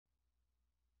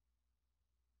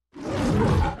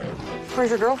Where's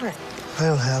your girlfriend? I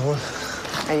don't have one.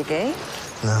 Are you gay?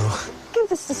 No. Give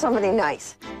this to somebody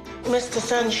nice. Mr.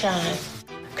 Sunshine.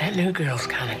 That new girl's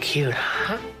kind of cute,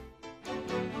 huh?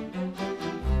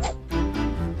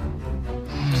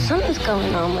 Something's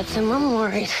going on with him. I'm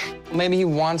worried. Maybe he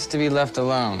wants to be left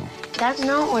alone. That's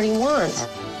not what he wants.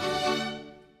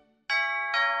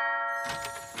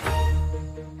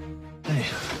 Hey,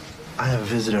 I have a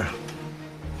visitor.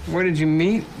 Where did you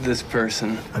meet this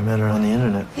person? I met her on the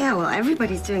internet. Yeah, well,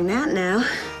 everybody's doing that now.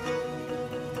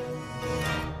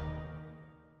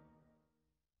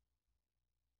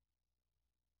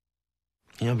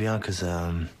 You know, Bianca's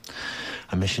a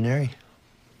missionary.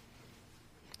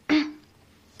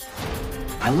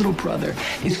 My little brother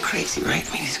is crazy, right?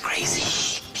 I mean, he's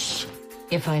crazy.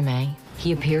 If I may,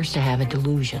 he appears to have a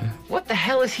delusion. What the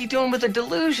hell is he doing with a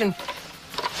delusion?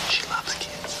 She loves kids.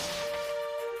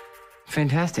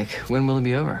 Fantastic. When will it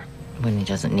be over? When he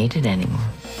doesn't need it anymore.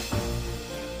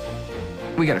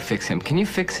 We gotta fix him. Can you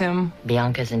fix him?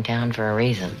 Bianca's in town for a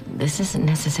reason. This isn't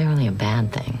necessarily a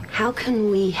bad thing. How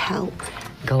can we help?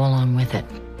 Go along with it.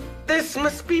 This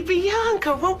must be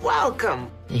Bianca. Well, welcome.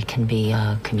 It can be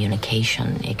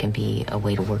communication. It can be a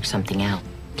way to work something out.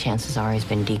 Chances are he's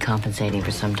been decompensating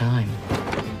for some time.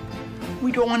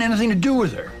 We don't want anything to do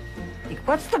with her.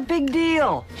 What's the big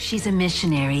deal? She's a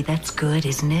missionary. That's good,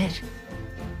 isn't it?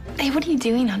 Hey, what are you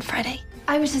doing on Friday?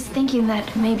 I was just thinking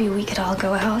that maybe we could all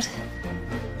go out.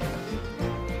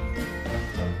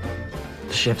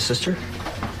 Does she have a sister?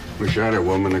 Wish I had a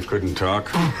woman that couldn't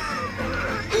talk. I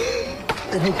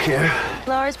don't care.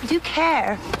 Lars, we do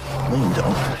care. No, you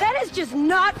don't. That is just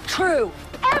not true.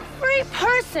 Every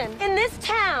person in this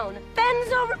town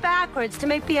bends over backwards to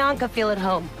make Bianca feel at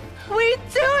home. We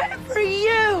do it for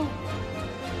you.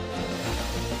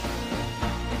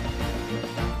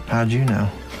 How'd you know?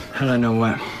 How do I know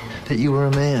what? That you were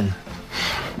a man.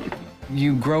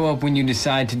 You grow up when you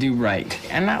decide to do right.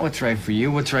 And not what's right for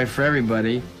you, what's right for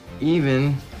everybody,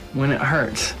 even when it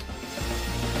hurts.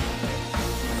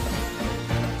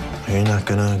 You're not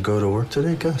gonna go to work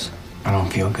today, Gus? I don't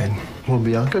feel good. Well,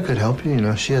 Bianca could help you. You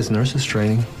know, she has nurses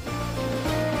training.